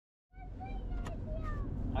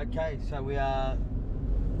Okay, so we are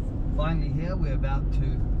finally here. We're about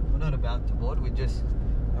to, well, not about to board, we just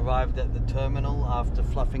arrived at the terminal after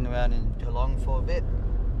fluffing around in Geelong for a bit.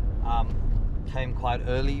 Came quite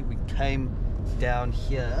early. We came down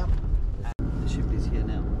here and the ship is here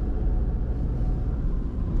now.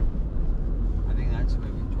 I think that's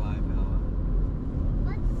where we drive our...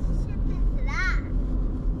 What ship is that?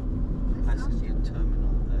 Passenger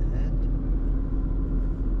terminal ahead.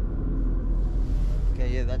 Okay,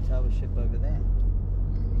 yeah, that's our ship over there.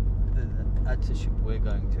 That's the ship we're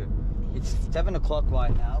going to. It's 7 o'clock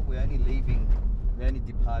right now. We're only leaving, we're only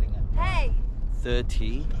departing at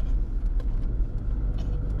 30.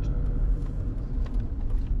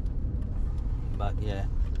 But yeah,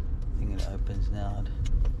 I think it opens now.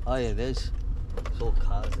 Oh yeah, there's all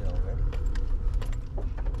cars there already.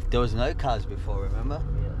 There was no cars before, remember?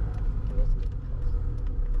 Yeah, there wasn't any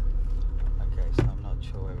cars. Okay, so I'm not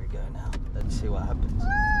sure where we go now. Let's see what happens.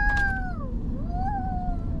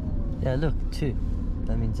 Yeah, look, 2.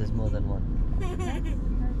 That means there's more than 1.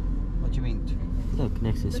 What do you mean 2? Look,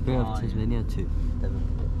 next to Spirit of Tasmania 2.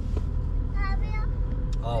 Devenport.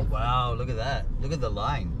 Oh wow, look at that. Look at the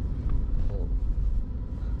line.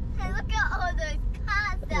 Hey, look at all those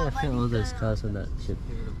cars Yeah, look at all those cars on that ship.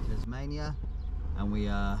 Spirit of Tasmania, and we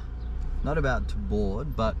are not about to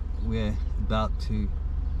board, but we're about to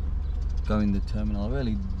go in the terminal. I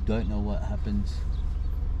really don't know what happens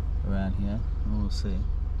around here. We'll see.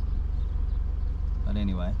 But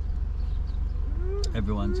anyway,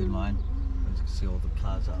 everyone's in line. As you can see, all the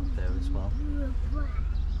cars are up there as well.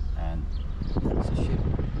 And that's the ship.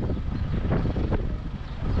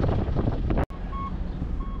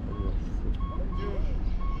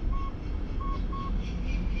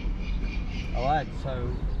 Alright, so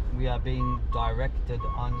we are being directed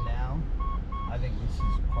on now. I think this is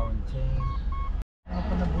quarantine.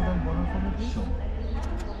 Sure.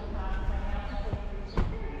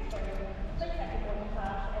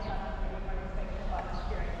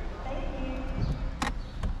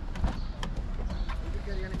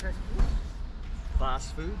 Fast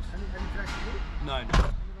food? No, no.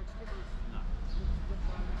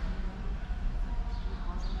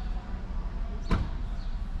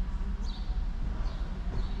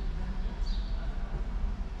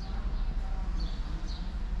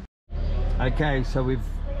 Okay, so we've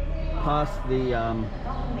passed the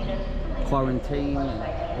quarantine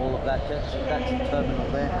and all of that. That's the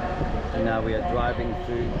terminal there. And now we are driving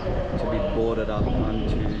through to be boarded up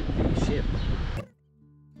onto the ship.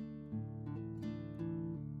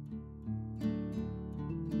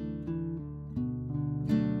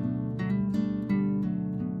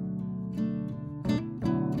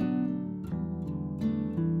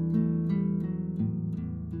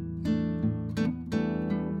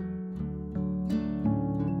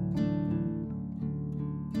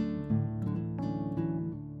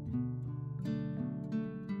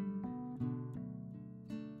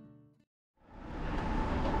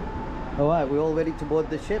 Alright, we're all ready to board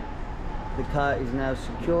the ship. The car is now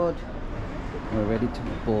secured. We're ready to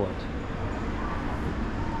board.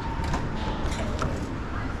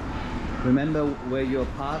 Remember where you're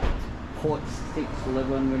parked? Port 6, will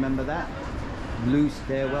everyone remember that? Blue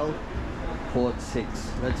stairwell, Port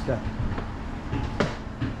 6. Let's go.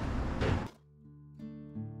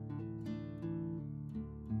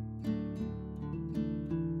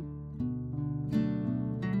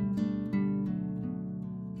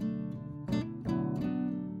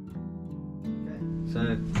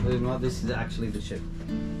 So, this is actually the ship.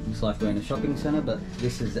 It's like we're in a shopping centre, but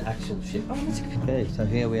this is the actual ship. Okay, so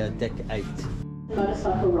here we are, deck 8.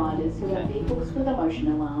 Motorcycle riders who have vehicles with a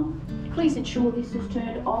motion alarm. Please ensure this is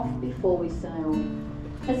turned off before we sail,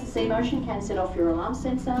 as the sea motion can set off your alarm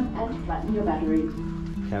sensor and flatten your battery.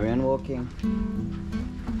 Carry on walking.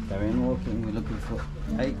 Carry on walking. We're looking for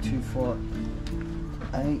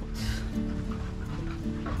 8248.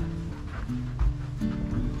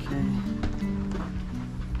 Okay.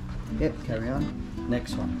 Yep, carry on.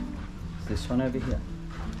 Next one. It's this one over here.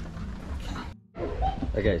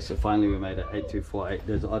 Okay, so finally we made it 8248.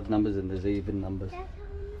 There's odd numbers and there's even numbers.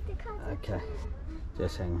 Okay,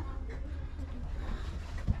 just hang on.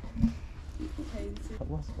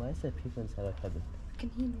 Why is there people inside our cabin? I can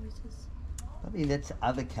hear noises. Maybe that's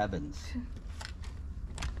other cabins.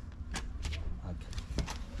 Okay,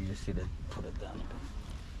 you just need to put it down a bit.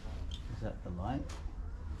 Is that the light?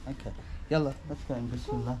 Okay, yalla, let's go and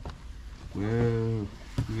bismillah. Whoa,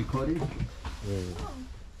 you recording? Yeah.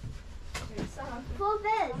 4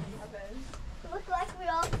 beds. Look like we're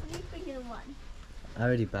all sleeping in one. I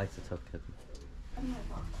already bagged the top cabin.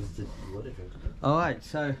 Is the water drink? Alright,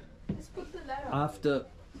 so after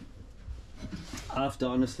after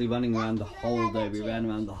honestly running around the whole day, we ran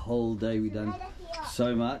around the whole day, we done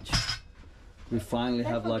so much. We finally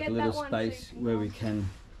have like a little space where we can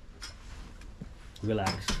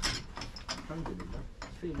relax. It's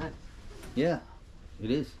pretty nice. Yeah,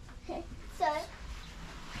 it is. Okay, so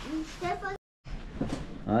step on.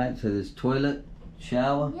 Alright, so there's toilet,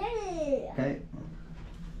 shower. Yeah. Okay.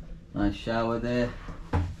 Nice shower there.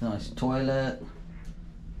 Nice toilet.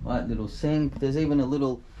 Right, little sink. There's even a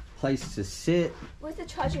little place to sit. With the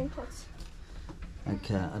charging ports.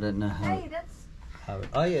 Okay, I don't know how. Hey, that's.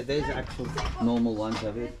 Oh yeah, there's actual normal ones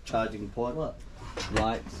over here. Charging port. What?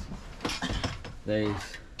 Lights.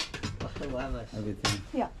 There's everything.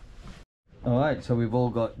 Yeah. Alright, so we've all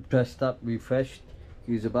got dressed up, refreshed,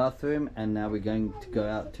 use the bathroom, and now we're going to go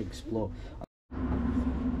out to explore.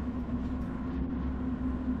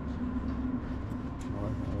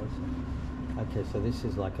 Okay, so this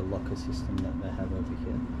is like a locker system that they have over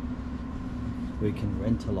here. Where you can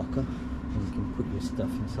rent a locker and you can put your stuff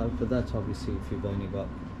inside, but that's obviously if you've only got,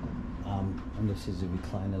 and this is a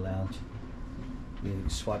recliner lounge. You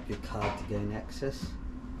swipe your card to gain access.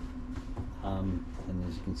 And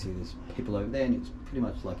as you can see, there's people over there, and it's pretty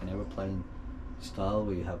much like an aeroplane style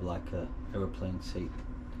where you have like a aeroplane seat,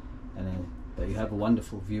 and then, but you have a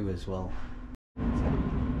wonderful view as well.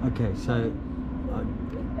 Okay, so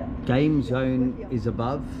game zone is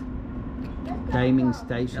above, gaming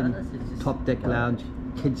station, top deck lounge,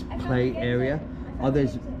 kids play area.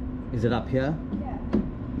 Others, is it up here?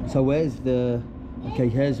 So where's the, okay,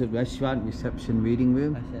 here's a restaurant, reception, reading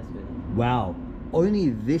room. Wow, only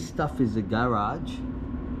this stuff is the garage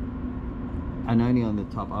and only on the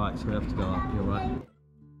top. Alright, so we have to go up, you're right.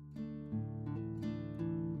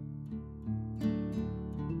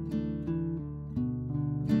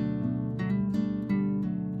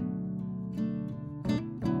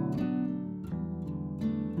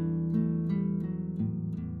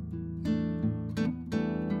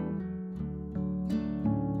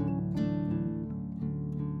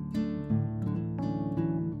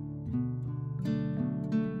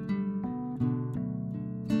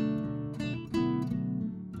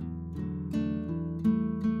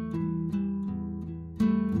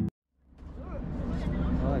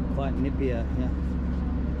 Quite nippy out here.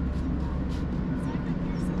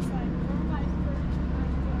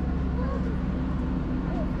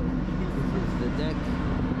 This is the deck.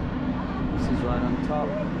 This is right on top.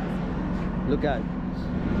 Look at it.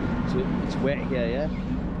 It's wet here, yeah?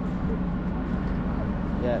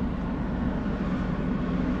 Yeah.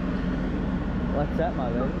 What's that, my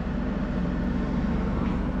lady?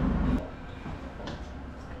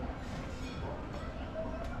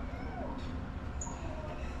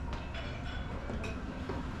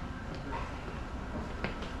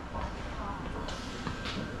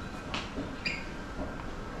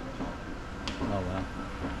 Oh wow.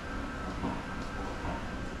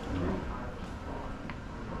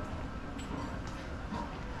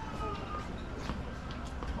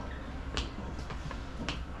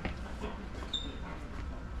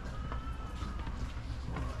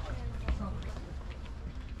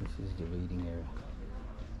 This is the reading area.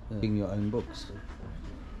 Reading your own books.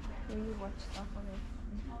 Where you watch stuff on it.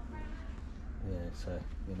 Yeah, so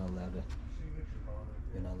you're not allowed to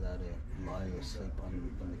lie or sleep on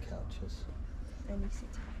the couches. And you sit.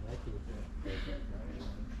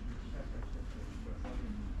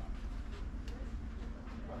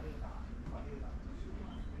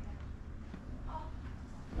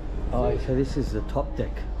 Oh, so this is the top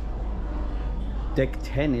deck. Deck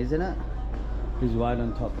 10, isn't it? Is right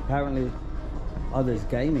on top. Apparently, oh, there's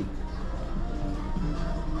gaming.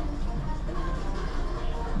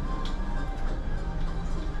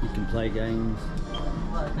 You can play games.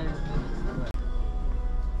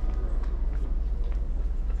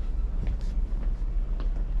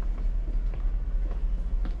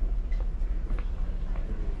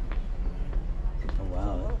 Oh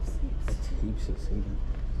wow, that's heaps of seating.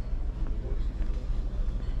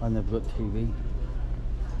 And they've got TV.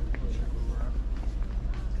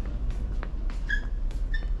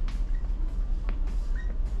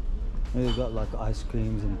 They've got like ice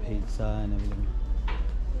creams and pizza and everything.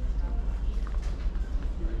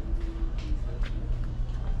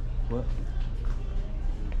 What?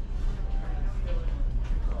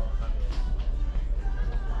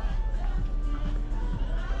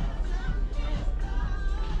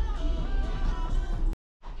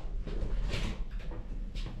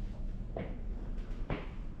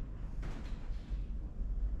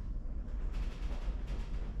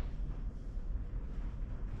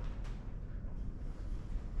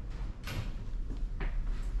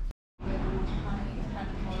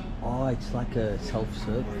 it's like a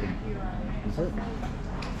self-serve thing. Is it?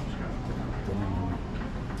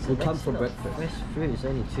 We'll come for breakfast. Fresh fruit is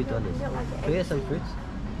only $2. Can we get some fruits?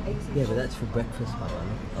 Yeah, but that's for breakfast, my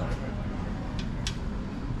darling.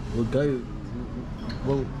 We'll go.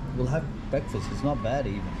 We'll have breakfast. It's not bad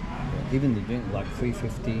even. Even the drink like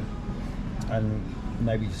 $3.50, and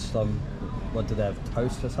maybe some. What do they have?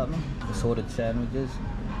 Toast or something? Assorted sandwiches,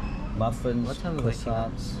 muffins, What time are we waking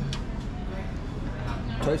up? croissants.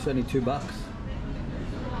 Toast only $2.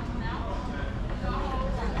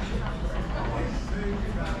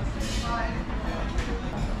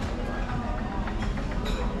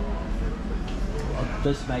 I'll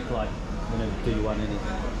just make like, do you want anything?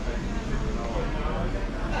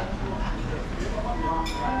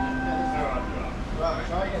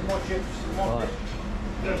 Right.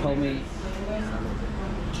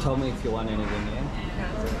 Tell me if you want anything, yeah?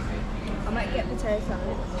 I might get potato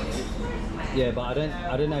salad. Yeah, but I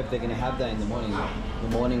don't know if they're gonna have that in the morning. In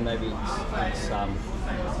the morning maybe it's got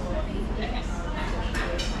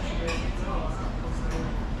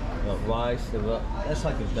rice, that's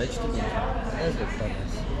like a vegetable. That's good fun.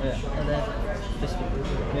 Yeah. And then fish.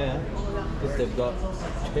 Yeah. If they've got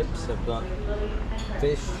chips, they've got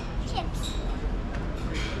fish. Chips.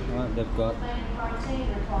 Right, they've got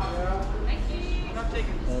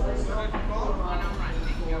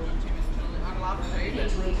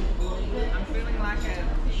I'm feeling like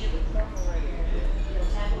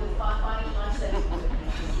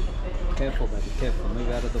careful, baby, careful.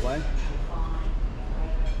 Move out of the way.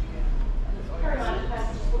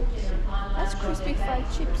 That's crispy fried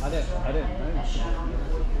chips. I don't know.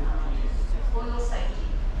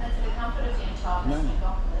 No.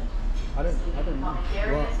 I don't know.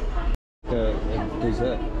 What? The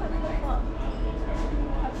dessert.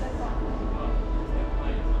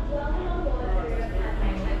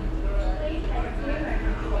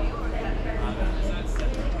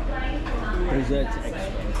 Dessert's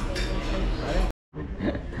expensive.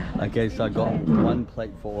 Okay, so I got one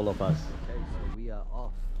plate for all of us. Okay, so we are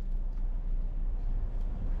off.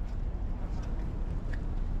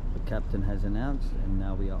 The captain has announced, and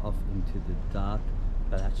now we are off into the dark.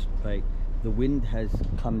 But that's great. The wind has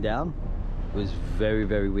come down. It was very,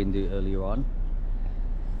 very windy earlier on.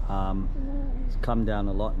 It's come down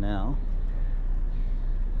a lot now.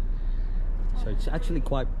 So it's actually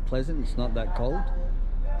quite pleasant. It's not that cold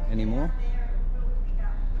anymore.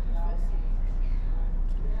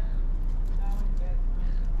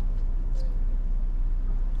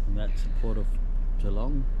 And that's the port of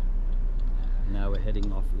Geelong. Now we're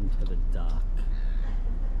heading off into the dark.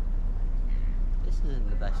 This isn't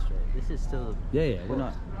the best road. This is still. Yeah, we're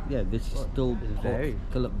not. Yeah, this is still very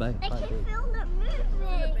Phillip Bay. I can feel it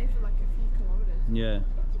moving. for like a few kilometers. Yeah,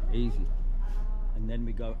 easy. And then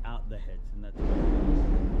we go out the heads, and that's.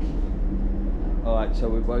 All right, so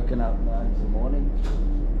we've woken up now. It's the morning,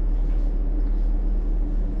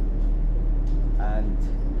 and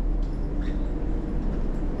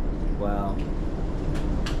wow.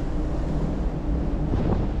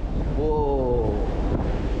 Whoa.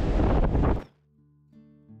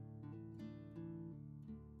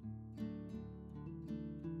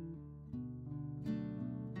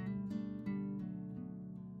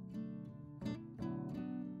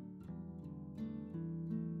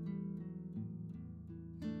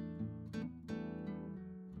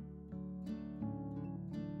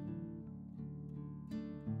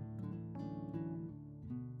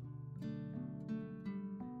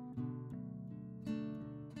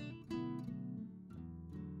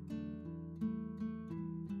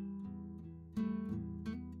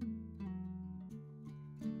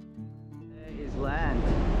 Is land.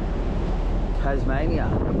 Tasmania.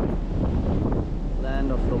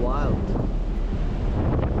 Land of the wild.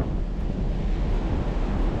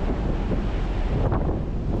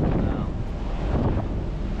 Wow.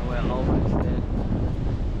 And we're almost there.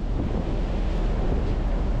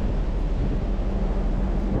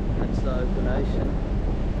 That's the open ocean.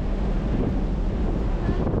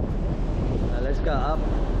 Now let's go up.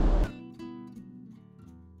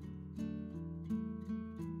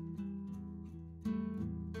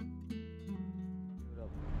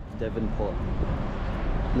 Devenport.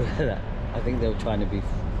 Look at that. I think they were trying to be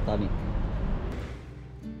funny.